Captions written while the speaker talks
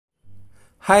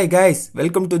Hi guys,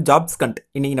 welcome to Jobs Cunt.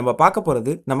 இன்னைக்கு நம்ம பார்க்க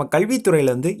போறது நம்ம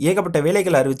கல்வித்துறையில இருந்து ஏகப்பட்ட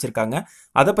வேலைகள் அறிவிச்சிருக்காங்க.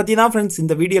 அத பத்தி தான் फ्रेंड्स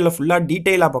இந்த வீடியோல ஃபுல்லா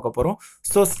டீடைலா பார்க்க போறோம்.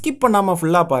 சோ ஸ்கிப் பண்ணாம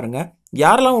ஃபுல்லா பாருங்க.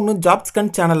 யாரெல்லாம் இன்னும் Jobs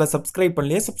Cunt சேனலை சப்ஸ்கிரைப்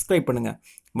பண்ணலையே சப்ஸ்கிரைப் பண்ணுங்க.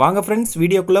 வாங்க फ्रेंड्स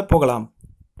வீடியோக்குள்ள போகலாம்.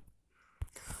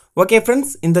 ஓகே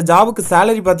ஃப்ரெண்ட்ஸ், இந்த ஜாபுக்கு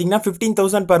சேலரி பார்த்தீங்கன்னா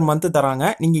 15,000 per month தராங்க.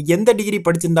 நீங்கள் எந்த டிகிரி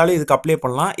படிச்சிருந்தாலும் இதுக்கு அப்ளை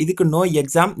பண்ணலாம். இதுக்கு நோ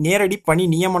எக்ஸாம், நேரடி பணி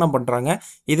நியமனம் பண்ணுறாங்க.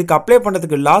 இதுக்கு அப்ளை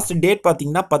பண்ணுறதுக்கு லாஸ்ட் டேட்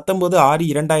பார்த்தீங்கன்னா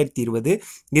 19/6/2020.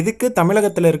 இதுக்கு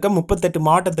தமிழகத்தில் இருக்க 38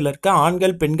 மாவட்டத்தில் இருக்க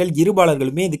ஆண்கள் பெண்கள்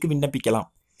இருபாலர்களுமே இதுக்கு விண்ணப்பிக்கலாம்.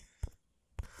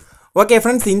 ஓகே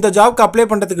ஃப்ரெண்ட்ஸ், இந்த ஜாப்க்கு அப்ளை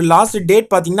பண்ணுறதுக்கு லாஸ்ட் டேட்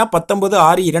பார்த்தீங்கன்னா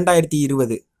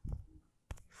 19/6/2020.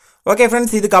 ஓகே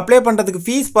ஃப்ரெண்ட்ஸ், இதுக்கு அப்ளை பண்ணுறதுக்கு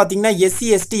ஃபீஸ் பார்த்தீங்கன்னா எஸ்சி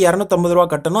எஸ்டி 250 ரூபா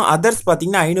கட்டணும். அதர்ஸ்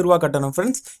பார்த்தீங்கன்னா 500 ரூபா கட்டணும்.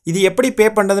 ஃப்ரெண்ட்ஸ், இது எப்படி பே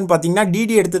பண்ணுறதுன்னு பார்த்தீங்கன்னா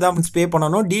டிடி எடுத்து தான் ஃப்ரெண்ட்ஸ் பே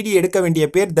பண்ணணும். டிடி எடுக்க வேண்டிய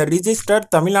பேர் த registered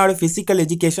Tamil Nadu physical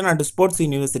education and sports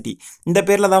university. இந்த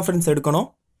பேரில் தான் ஃப்ரெண்ட்ஸ் எடுக்கணும்.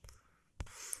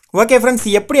 ஓகே ஃப்ரெண்ட்ஸ்,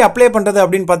 எப்படி அப்ளை பண்ணுறது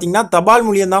அப்படின்னு பார்த்தீங்கன்னா தபால்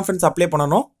மூலியம் தான் ஃப்ரெண்ட்ஸ் அப்ளை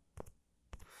பண்ணணும்.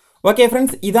 ஓகே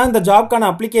ஃப்ரெண்ட்ஸ், இதான் இந்த ஜாப்க்கான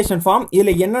அப்ளிகேஷன் ஃபார்ம்.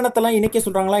 இதில் என்னென்னத்தெல்லாம் இணைக்க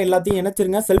சொல்கிறாங்களா எல்லாத்தையும்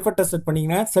இணைச்சிருங்க. செல்ஃப் அட்டஸ்டட்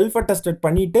பண்ணிங்க. செல்ஃப் அட்டஸ்டட்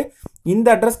பண்ணிவிட்டு இந்த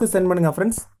அட்ரஸ்க்கு சென்ட் பண்ணுங்கள்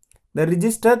ஃப்ரெண்ட்ஸ். த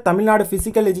register Tamil Nadu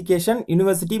physical education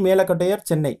university மேலக்கட்டையர்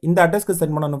Chennai. இந்த அட்ரஸ்க்கு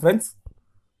சென்ட் பண்ணணும் ஃப்ரெண்ட்ஸ்.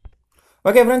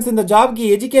 ஓகே ஃப்ரெண்ட்ஸ், இந்த ஜாப்க்கு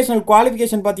எஜுகேஷனல்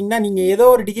குவாலிஃபிகேஷன் பார்த்தீங்கன்னா நீங்கள் ஏதோ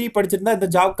ஒரு டிகிரி படிச்சிருந்தா இந்த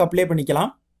ஜாப்க்கு அப்ளை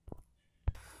பண்ணிக்கலாம்.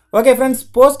 ஓகே ஃப்ரெண்ட்ஸ்,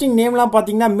 போஸ்டிங் நேம்லாம்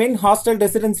பார்த்தீங்கன்னா மென் hostel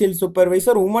residential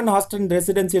supervisor, woman hostel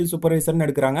residential சூப்பர்வைசர்னு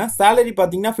எடுக்கிறாங்க. சேலரி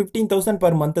பார்த்தீங்கன்னா 15,000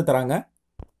 per month தராங்க.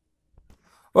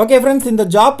 ஓகே ஃப்ரெண்ட்ஸ், இந்த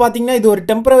ஜாப் பார்த்தீங்கன்னா இது ஒரு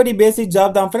டெம்பரவரி பேசிஸ்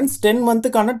ஜாப் தான் friends. 10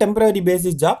 monthக்கான temporary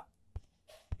basis job.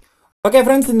 Okay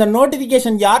friends, இந்த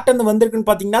நோட்டிஃபிகேஷன் யார்கிட்ட வந்திருக்குன்னு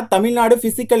பார்த்தீங்கன்னா Tamil Nadu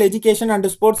physical education and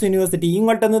sports university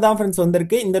இவங்கள்ட்ட தான் ஃப்ரெண்ட்ஸ்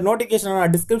வந்திருக்கு. இந்த நோட்டிஃபிகேஷன்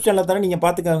நான் டிஸ்கிரிப்ஷனில் தரேன், நீங்கள்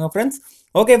பார்த்துக்கோங்க ஃப்ரெண்ட்ஸ்.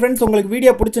 ஓகே ஃப்ரெண்ட்ஸ், உங்களுக்கு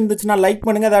வீடியோ பிடிச்சிருந்துச்சுன்னா லைக்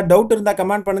பண்ணுங்கள். ஏதாவது டவுட் இருந்தால்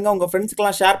கமெண்ட் பண்ணுங்கள். உங்கள்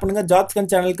ஃப்ரெண்ட்ஸ்க்கெல்லாம் ஷேர் பண்ணுங்கள். ஜாப்ஸ்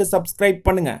கன் சேனலுக்கு சப்ஸ்கிரைப்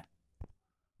பண்ணுங்கள்.